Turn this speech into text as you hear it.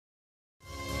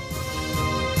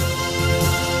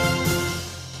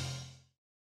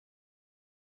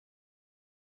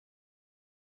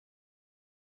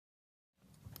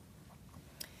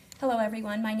Hello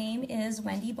everyone, my name is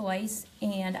Wendy Boyce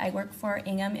and I work for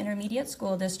Ingham Intermediate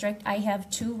School District. I have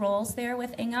two roles there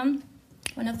with Ingham.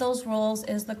 One of those roles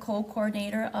is the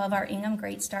co-coordinator of our Ingham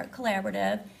Great Start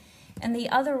Collaborative, and the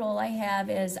other role I have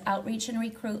is outreach and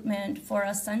recruitment for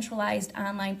a centralized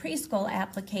online preschool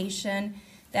application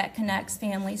that connects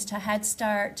families to Head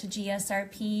Start, to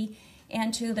GSRP,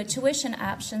 and to the tuition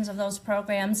options of those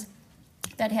programs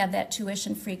that have that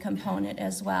tuition-free component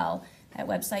as well. That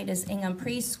website is Ingham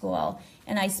Preschool,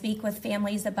 and I speak with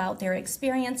families about their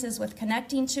experiences with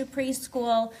connecting to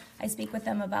preschool. I speak with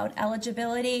them about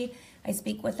eligibility. I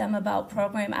speak with them about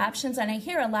program options, and I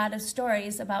hear a lot of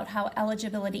stories about how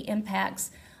eligibility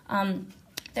impacts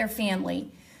their family.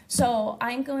 So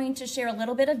I'm going to share a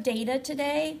little bit of data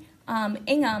today,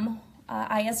 Ingham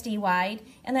ISD-wide,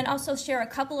 and then also share a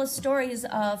couple of stories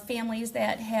of families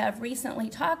that have recently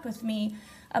talked with me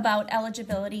about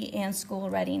eligibility and school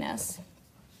readiness.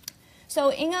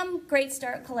 So Ingham Great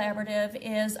Start Collaborative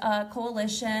is a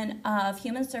coalition of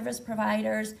human service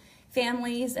providers,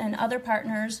 families, and other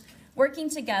partners working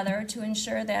together to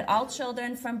ensure that all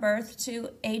children from birth to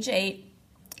age 8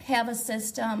 have a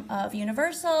system of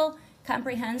universal,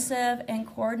 comprehensive, and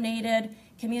coordinated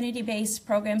community-based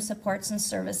program supports and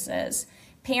services.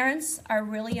 Parents are a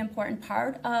really important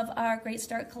part of our Great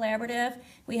Start Collaborative.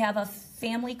 We have a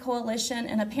family coalition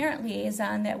and a parent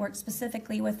liaison that works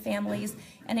specifically with families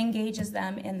and engages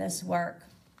them in this work.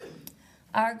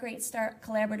 Our Great Start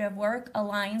Collaborative work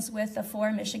aligns with the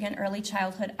 4 Michigan early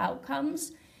childhood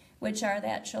outcomes, which are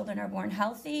that children are born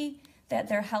healthy, that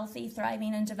they're healthy,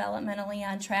 thriving, and developmentally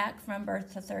on track from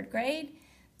birth to 3rd grade,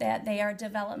 that they are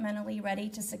developmentally ready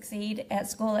to succeed at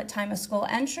school at time of school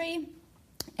entry,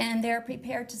 and they're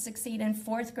prepared to succeed in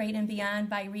 4th grade and beyond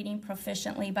by reading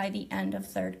proficiently by the end of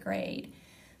 3rd grade.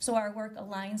 So our work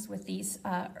aligns with these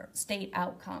state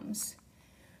outcomes.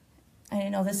 I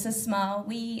know this is small.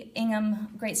 We, Ingham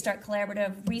Great Start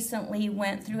Collaborative, recently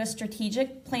went through a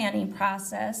strategic planning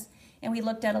process, and we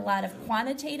looked at a lot of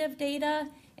quantitative data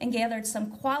and gathered some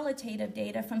qualitative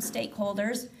data from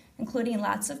stakeholders, including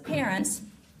lots of parents,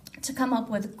 to come up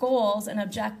with goals and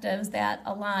objectives that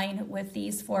align with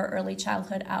these 4 early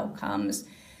childhood outcomes.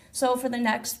 So for the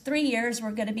next 3 years,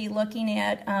 we're going to be looking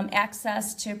at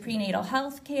access to prenatal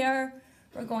health care.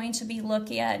 We're going to be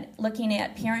looking at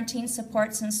parenting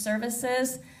supports and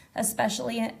services,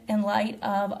 especially in light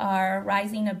of our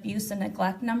rising abuse and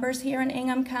neglect numbers here in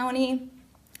Ingham County.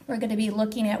 We're going to be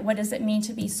looking at what does it mean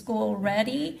to be school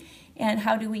ready, and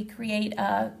how do we create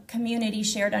a community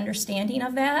shared understanding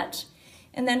of that.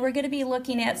 And then we're going to be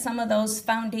looking at some of those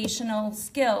foundational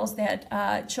skills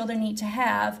that children need to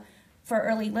have for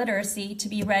early literacy to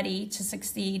be ready to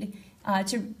succeed,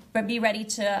 to be ready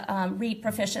to read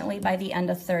proficiently by the end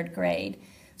of 3rd grade.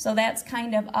 So that's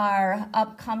kind of our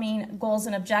upcoming goals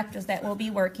and objectives that we'll be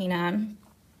working on.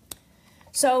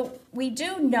 So we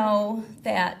do know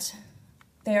that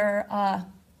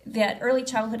that early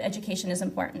childhood education is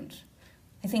important.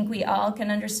 I think we all can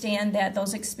understand that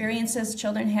those experiences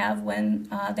children have when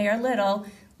they are little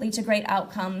lead to great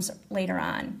outcomes later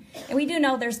on. And we do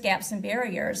know there's gaps and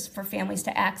barriers for families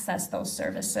to access those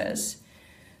services.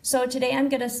 So today I'm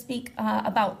going to speak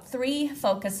about 3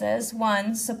 focuses.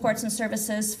 1, supports and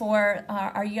services for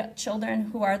our children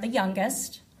who are the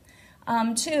youngest.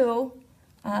 2,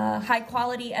 high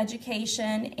quality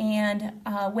education and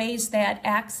ways that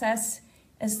access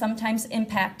is sometimes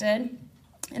impacted.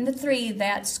 And the 3,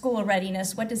 that school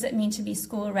readiness. What does it mean to be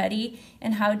school ready,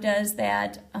 and how does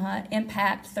that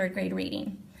impact 3rd grade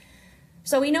reading?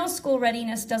 So we know school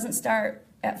readiness doesn't start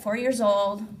at 4 years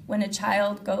old when a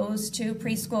child goes to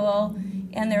preschool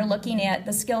and they're looking at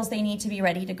the skills they need to be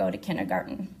ready to go to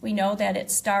kindergarten. We know that it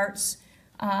starts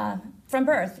from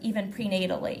birth, even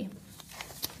prenatally.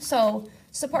 So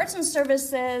supports and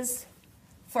services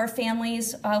for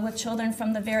families with children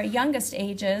from the very youngest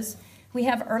ages. We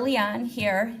have Early On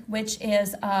here, which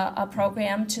is a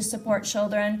program to support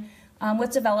children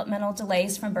with developmental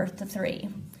delays from birth to 3.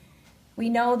 We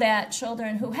know that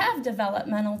children who have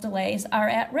developmental delays are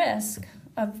at risk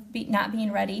of not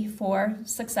being ready for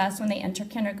success when they enter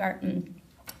kindergarten.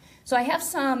 So I have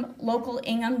some local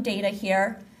Ingham data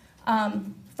here.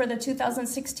 For the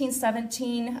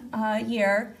 2016-17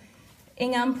 year,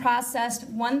 Ingham processed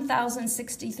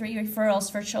 1,063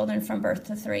 referrals for children from birth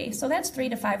to 3. So that's 3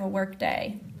 to 5 a work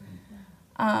day.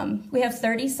 We have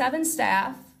 37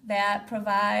 staff that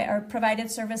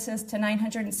provided services to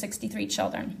 963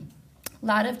 children. A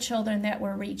lot of children that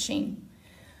we're reaching.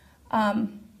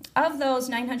 Of those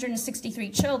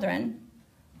 963 children,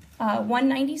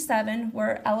 197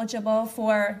 were eligible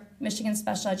for Michigan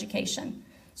special education.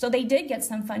 So they did get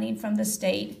some funding from the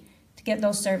state to get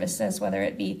those services, whether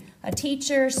it be a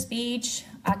teacher, speech,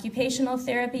 occupational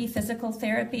therapy, physical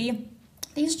therapy.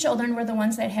 These children were the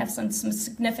ones that have some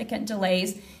significant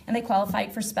delays, and they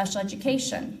qualified for special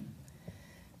education.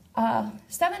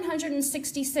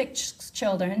 766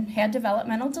 children had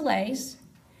developmental delays.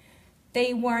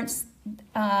 They weren't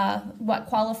what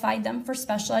qualified them for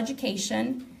special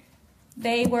education.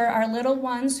 They were our little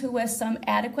ones who, with some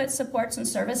adequate supports and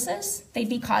services, they'd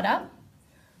be caught up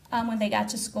when they got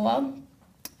to school.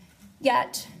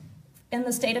 Yet, in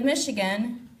the state of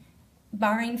Michigan,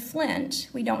 barring Flint,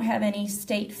 we don't have any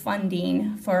state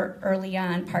funding for early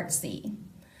on Part C.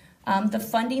 The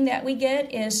funding that we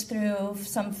get is through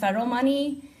some federal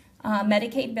money,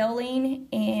 Medicaid billing,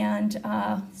 and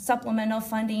supplemental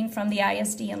funding from the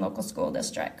ISD and local school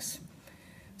districts.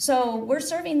 So we're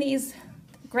serving these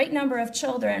great number of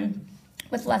children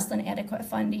with less than adequate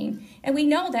funding. And we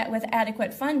know that with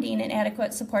adequate funding and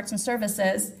adequate supports and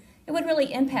services, it would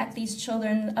really impact these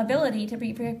children's ability to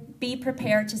be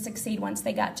prepared to succeed once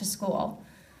they got to school.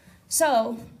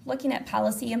 So, looking at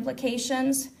policy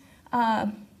implications,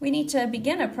 we need to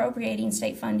begin appropriating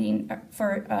state funding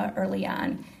for early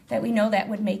on. That we know that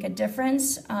would make a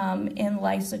difference in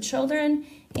lives of children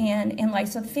and in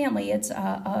lives of the family. It's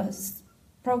a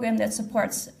program that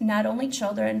supports not only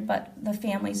children, but the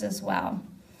families as well.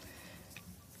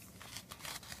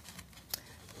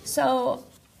 So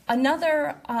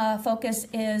another focus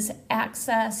is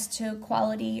access to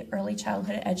quality early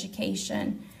childhood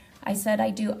education. I said I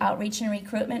do outreach and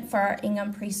recruitment for our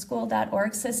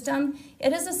inghampreschool.org system.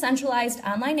 It is a centralized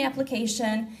online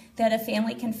application that a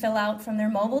family can fill out from their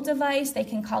mobile device. They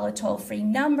can call a toll-free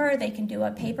number. They can do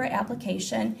a paper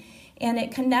application, and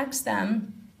it connects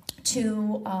them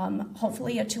to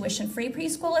hopefully a tuition-free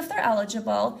preschool if they're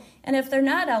eligible, and if they're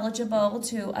not eligible,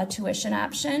 to a tuition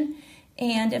option.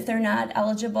 And if they're not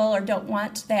eligible or don't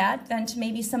want that, then to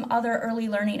maybe some other early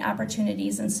learning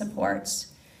opportunities and supports.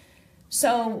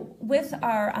 So with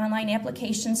our online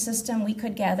application system, we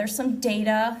could gather some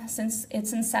data since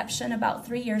its inception about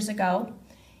 3 years ago.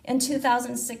 In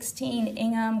 2016,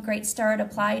 Ingham Great Start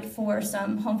applied for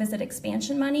some home visit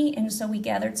expansion money, and so we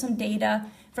gathered some data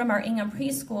from our Ingham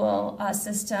preschool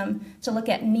system to look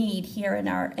at need here in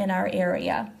our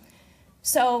area.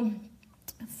 So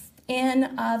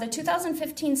in the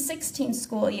 2015-16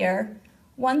 school year,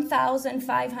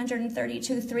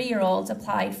 1,532 3-year-olds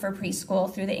applied for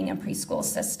preschool through the Ingham preschool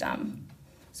system.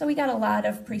 So we got a lot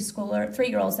of preschooler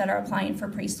 3-year-olds that are applying for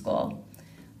preschool.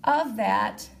 Of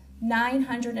that,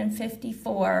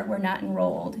 954 were not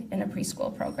enrolled in a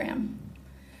preschool program.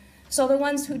 So the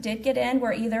ones who did get in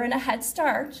were either in a Head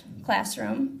Start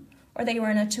classroom or they were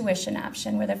in a tuition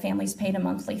option where their families paid a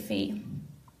monthly fee.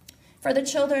 For the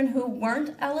children who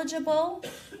weren't eligible,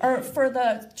 or for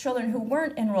the children who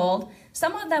weren't enrolled,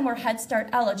 some of them were Head Start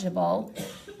eligible,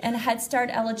 and Head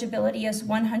Start eligibility is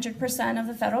 100% of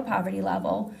the federal poverty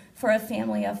level. For a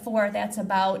family of 4, that's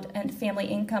about a family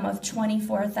income of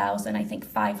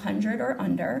 $24,500 or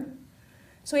under.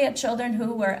 So we had children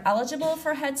who were eligible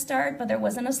for Head Start, but there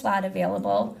wasn't a slot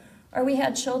available, or we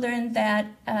had children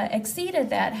that exceeded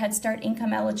that Head Start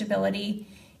income eligibility,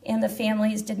 and the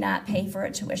families did not pay for a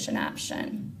tuition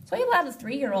option. So we have a lot of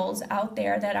 3-year-olds out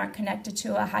there that aren't connected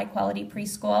to a high-quality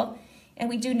preschool, and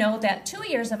we do know that 2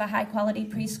 years of a high-quality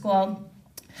preschool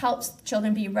helps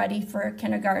children be ready for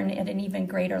kindergarten at an even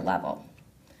greater level.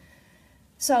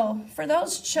 So for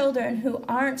those children who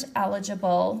aren't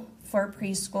eligible for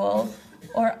preschool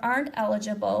or aren't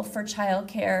eligible for child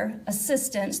care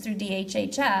assistance through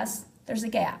DHHS, there's a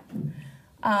gap.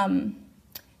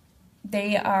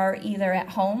 They are either at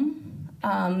home,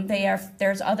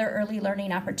 there's other early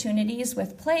learning opportunities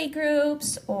with play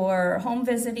groups or home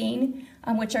visiting,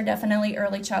 which are definitely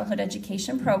early childhood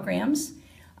education programs.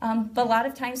 But a lot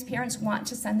of times parents want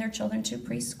to send their children to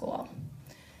preschool.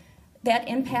 That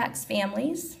impacts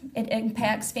families. It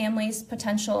impacts families'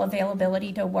 potential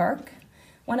availability to work.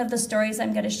 One of the stories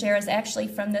I'm going to share is actually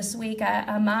from this week.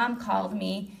 A mom called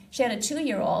me. She had a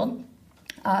 2-year-old.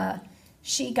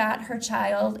 She got her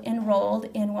child enrolled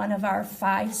in one of our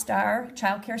 5-star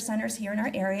child care centers here in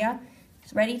our area.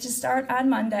 She's ready to start on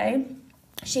Monday.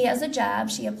 She has a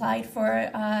job. She applied for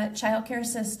child care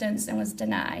assistance and was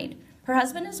denied. Her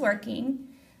husband is working,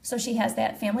 so she has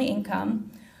that family income.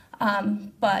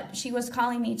 But she was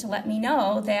calling me to let me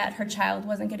know that her child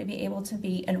wasn't going to be able to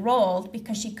be enrolled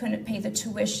because she couldn't pay the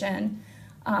tuition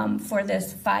for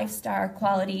this 5-star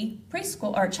quality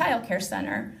preschool or child care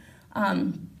center.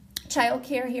 Child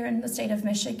care here in the state of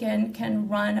Michigan can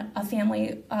run a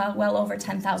family well over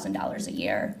 $10,000 a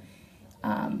year.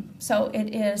 So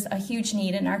it is a huge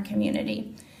need in our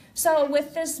community. So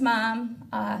with this mom,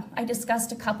 I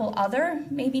discussed a couple other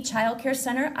maybe child care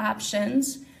center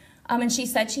options, and she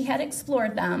said she had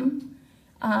explored them,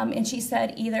 and she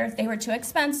said either they were too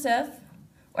expensive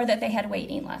or that they had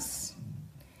waiting lists.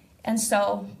 And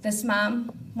so this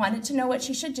mom wanted to know what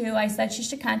she should do. I said she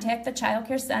should contact the child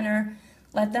care center,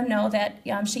 let them know that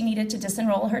she needed to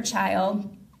disenroll her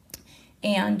child,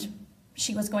 and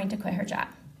she was going to quit her job.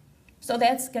 So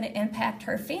that's going to impact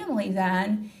her family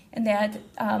then, and that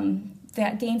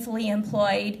gainfully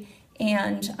employed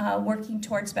and working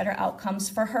towards better outcomes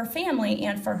for her family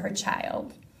and for her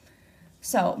child.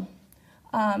 So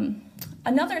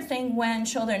another thing, when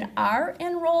children are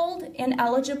enrolled and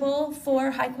eligible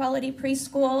for high quality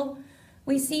preschool,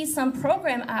 we see some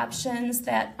program options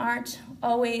that aren't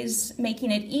always making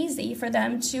it easy for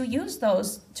them to use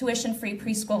those tuition-free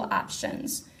preschool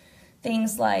options.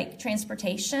 Things like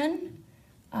transportation,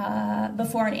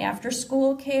 before and after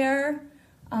school care.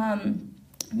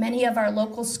 Many of our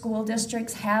local school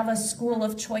districts have a school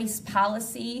of choice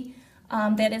policy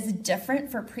that is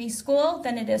different for preschool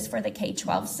than it is for the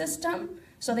K-12 system.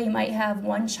 So they might have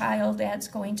one child that's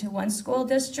going to one school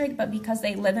district, but because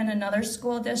they live in another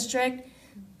school district,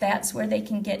 that's where they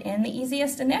can get in the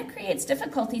easiest, and that creates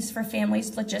difficulties for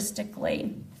families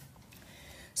logistically.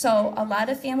 So a lot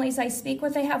of families I speak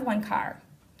with, they have one car,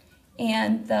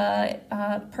 and the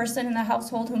person in the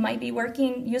household who might be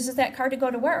working uses that car to go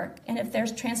to work, and if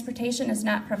there's transportation is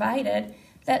not provided,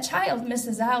 that child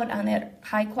misses out on that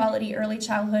high quality early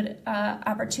childhood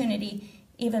opportunity,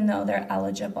 even though they're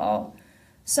eligible.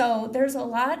 So there's a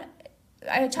lot.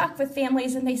 I talk with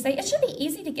families and they say, it should be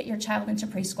easy to get your child into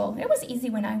preschool. It was easy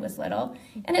when I was little,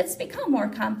 and it's become more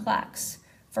complex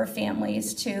for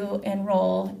families to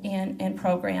enroll in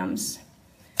programs.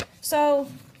 So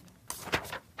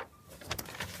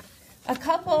a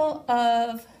couple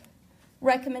of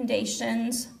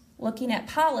recommendations looking at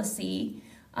policy.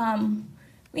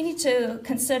 We need to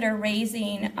consider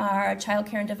raising our child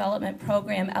care and development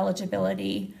program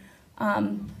eligibility.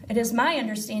 It is my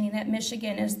understanding that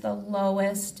Michigan is the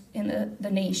lowest in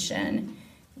the nation,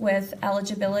 with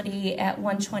eligibility at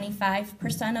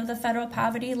 125% of the federal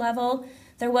poverty level.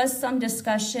 There was some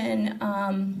discussion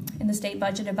in the state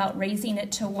budget about raising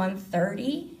it to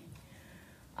 130.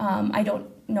 I don't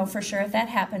know for sure if that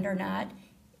happened or not.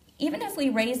 Even if we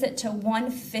raise it to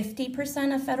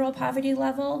 150% of federal poverty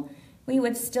level, we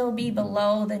would still be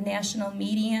below the national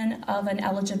median of an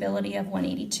eligibility of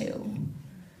 182.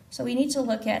 So we need to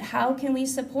look at how can we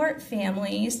support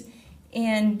families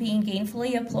in being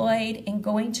gainfully employed and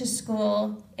going to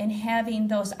school and having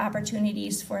those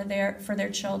opportunities for their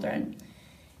children.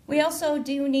 We also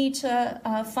do need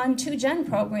to fund 2-gen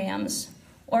programs,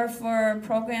 or for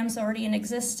programs already in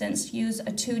existence, use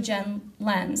a 2-gen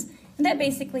lens. And that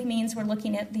basically means we're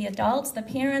looking at the adults, the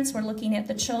parents, we're looking at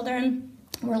the children,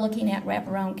 we're looking at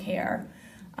wraparound care.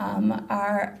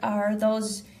 Are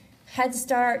those Head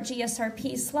Start,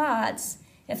 GSRP slots,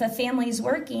 if a family's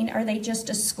working, are they just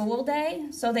a school day?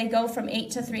 So they go from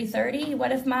 8 to 3:30?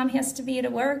 What if mom has to be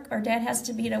at work or dad has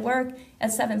to be at work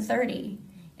at 7:30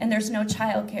 and there's no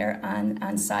childcare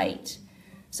on site?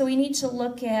 So we need to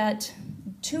look at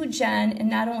 2-gen and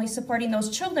not only supporting those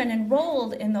children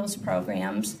enrolled in those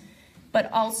programs,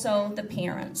 but also the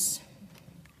parents.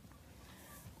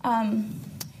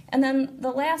 And then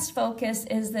the last focus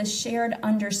is the shared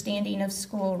understanding of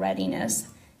school readiness.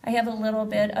 I have a little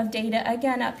bit of data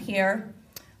again up here.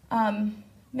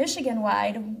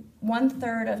 Michigan-wide,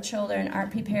 1/3 of children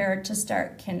aren't prepared to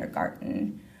start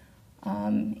kindergarten.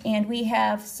 And we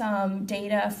have some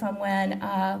data from when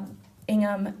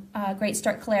Ingham Great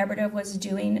Start Collaborative was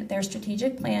doing their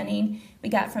strategic planning. We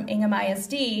got from Ingham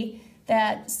ISD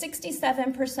that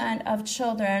 67% of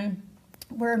children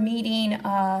were meeting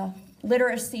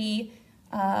literacy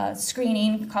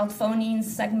screening called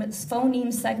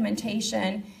phoneme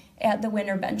segmentation at the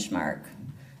winter benchmark.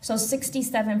 So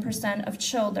 67% of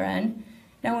children.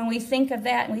 Now when we think of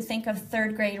that and we think of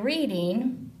 3rd grade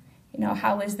reading, you know,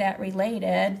 how is that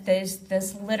related? There's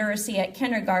this literacy at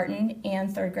kindergarten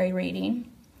and 3rd grade reading.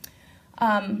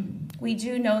 We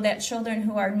do know that children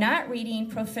who are not reading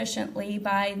proficiently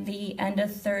by the end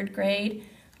of 3rd grade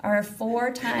are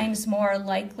 4 times more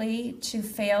likely to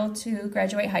fail to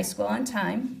graduate high school on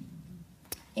time.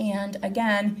 And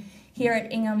again, here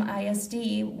at Ingham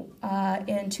ISD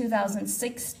in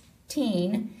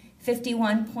 2016,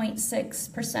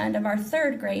 51.6% of our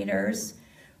 3rd graders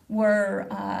were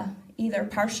either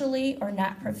partially or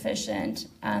not proficient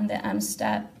on the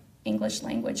MSTEP English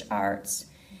Language Arts.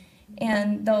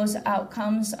 And those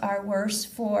outcomes are worse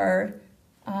for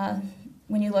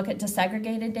when you look at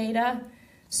desegregated data.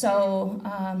 So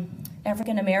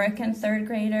African American third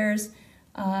graders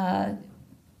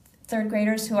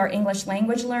who are English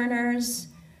language learners,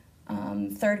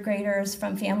 third graders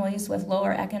from families with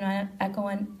lower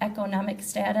economic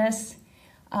status,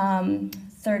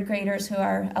 third graders who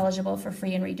are eligible for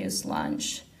free and reduced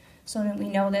lunch. So we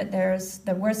know that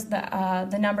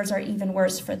the numbers are even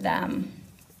worse for them.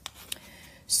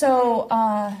 So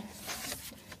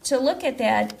to look at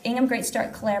that, Ingham Great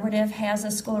Start Collaborative has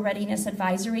a School Readiness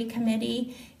Advisory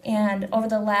Committee, and over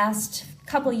the last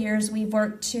couple years we've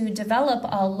worked to develop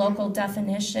a local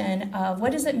definition of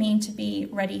what does it mean to be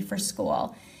ready for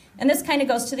school. And this kind of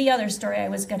goes to the other story I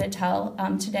was going to tell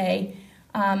today.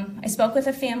 I spoke with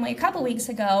a family a couple weeks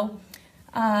ago.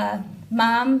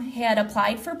 Mom had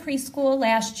applied for preschool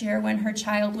last year when her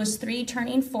child was 3,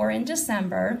 turning 4 in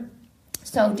December,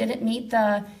 so didn't meet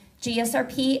the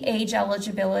GSRP age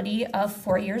eligibility of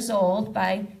 4 years old.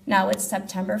 By now it's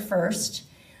September 1st.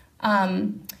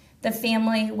 The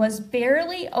family was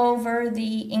barely over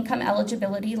the income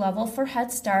eligibility level for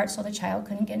Head Start, so the child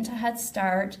couldn't get into Head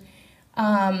Start.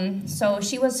 So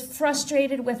she was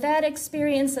frustrated with that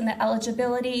experience and the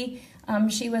eligibility.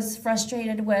 She was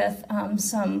frustrated with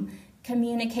some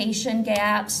communication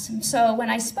gaps. So when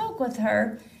I spoke with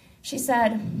her, she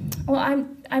said, well,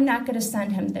 I'm not going to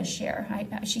send him this year.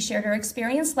 She shared her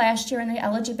experience last year in the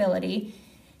eligibility.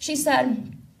 She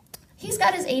said, he's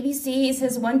got his ABCs,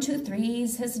 his 1, 2,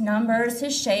 3s, his numbers,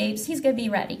 his shapes. He's going to be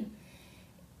ready.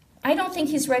 I don't think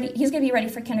he's ready. He's going to be ready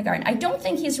for kindergarten. I don't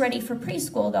think he's ready for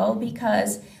preschool, though,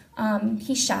 because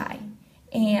he's shy,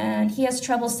 and he has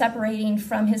trouble separating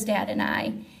from his dad and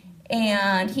I,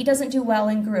 and he doesn't do well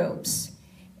in groups,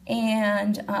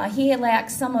 and he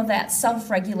lacks some of that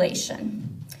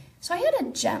self-regulation. So I had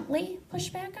to gently push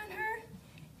back on her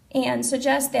and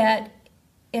suggest that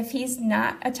if he's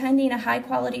not attending a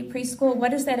high-quality preschool,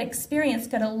 what is that experience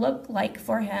going to look like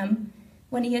for him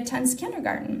when he attends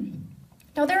kindergarten?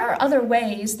 Now, there are other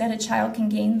ways that a child can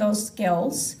gain those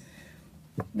skills,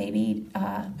 maybe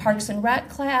Parks and Rec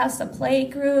class, a play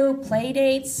group, play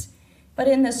dates, but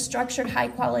in this structured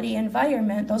high-quality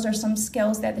environment, those are some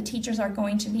skills that the teachers are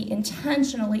going to be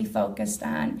intentionally focused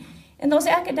on. And those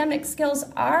academic skills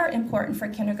are important for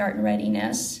kindergarten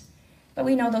readiness, but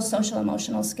we know those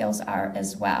social-emotional skills are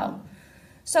as well.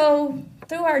 So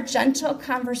through our gentle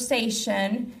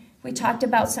conversation, we talked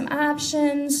about some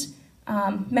options.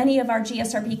 Many of our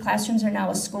GSRP classrooms are now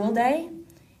a school day,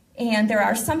 and there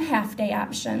are some half-day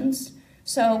options.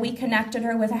 So we connected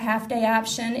her with a half-day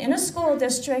option in a school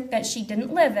district that she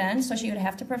didn't live in, so she would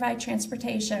have to provide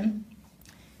transportation.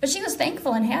 But she was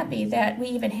thankful and happy that we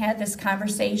even had this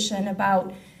conversation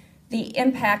about the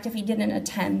impact if he didn't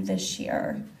attend this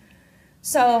year.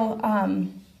 So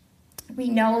we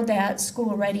know that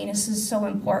school readiness is so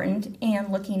important,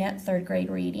 and looking at third grade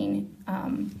reading.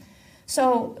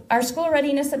 So our School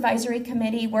Readiness Advisory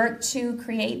Committee worked to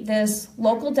create this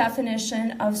local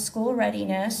definition of school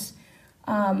readiness.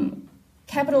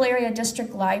 Capital Area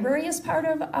District Library is part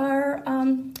of our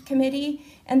committee,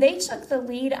 and they took the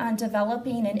lead on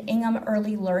developing an Ingham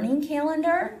Early Learning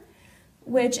Calendar,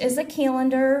 which is a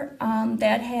calendar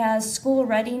that has school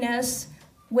readiness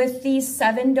with these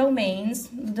 7 domains.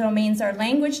 The domains are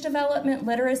language development,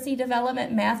 literacy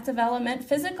development, math development,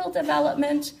 physical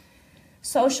development,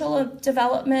 social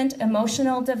development,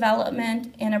 emotional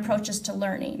development, and approaches to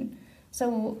learning.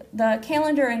 So the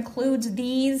calendar includes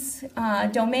these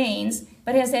domains,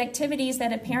 but has activities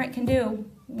that a parent can do,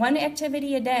 1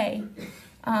 activity a day,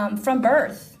 from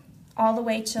birth all the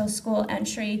way till school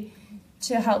entry,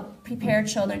 to help prepare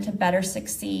children to better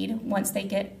succeed once they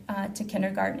get to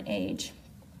kindergarten age.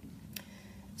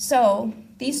 So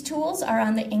these tools are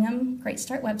on the Ingham Great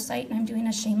Start website, and I'm doing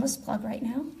a shameless plug right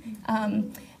now.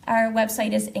 Our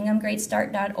website is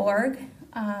inghamgreatstart.org,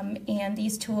 and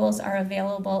these tools are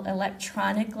available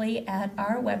electronically at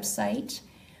our website.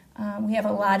 We have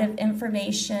a lot of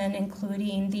information,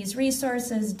 including these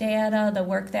resources, data, the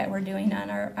work that we're doing on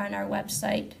our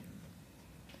website.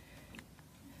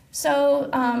 So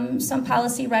some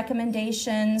policy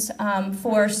recommendations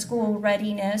for school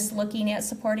readiness, looking at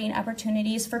supporting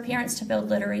opportunities for parents to build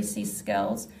literacy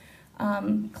skills.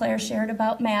 Claire shared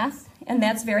about math, and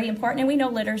that's very important, and we know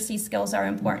literacy skills are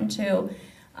important too.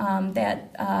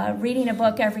 Reading a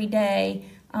book every day,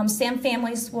 some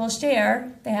families will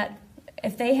share that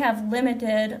if they have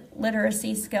limited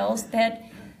literacy skills, that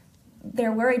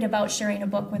they're worried about sharing a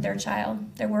book with their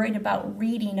child. They're worried about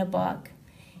reading a book.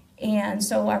 And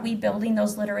so are we building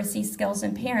those literacy skills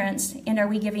in parents, and are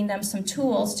we giving them some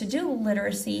tools to do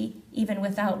literacy even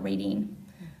without reading?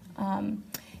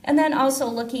 And then also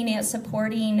looking at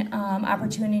supporting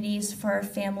opportunities for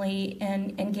family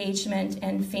and engagement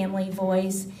and family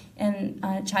voice in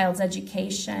child's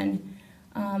education.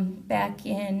 Back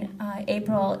in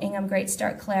April, Ingham Great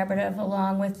Start Collaborative,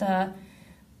 along with the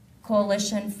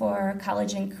Coalition for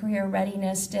College and Career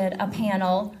Readiness, did a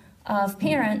panel of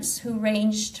parents who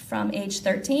ranged from age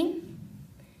 13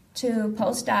 to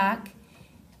postdoc,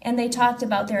 and they talked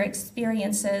about their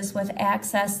experiences with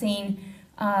accessing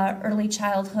early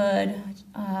childhood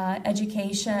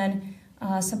education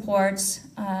supports,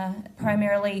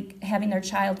 primarily having their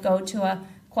child go to a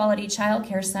quality child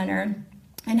care center,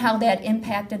 and how that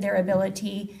impacted their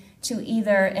ability to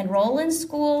either enroll in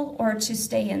school or to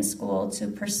stay in school, to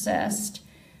persist.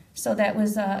 So that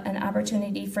was an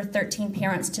opportunity for 13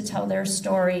 parents to tell their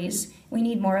stories. We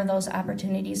need more of those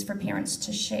opportunities for parents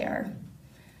to share.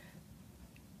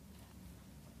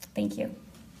 Thank you.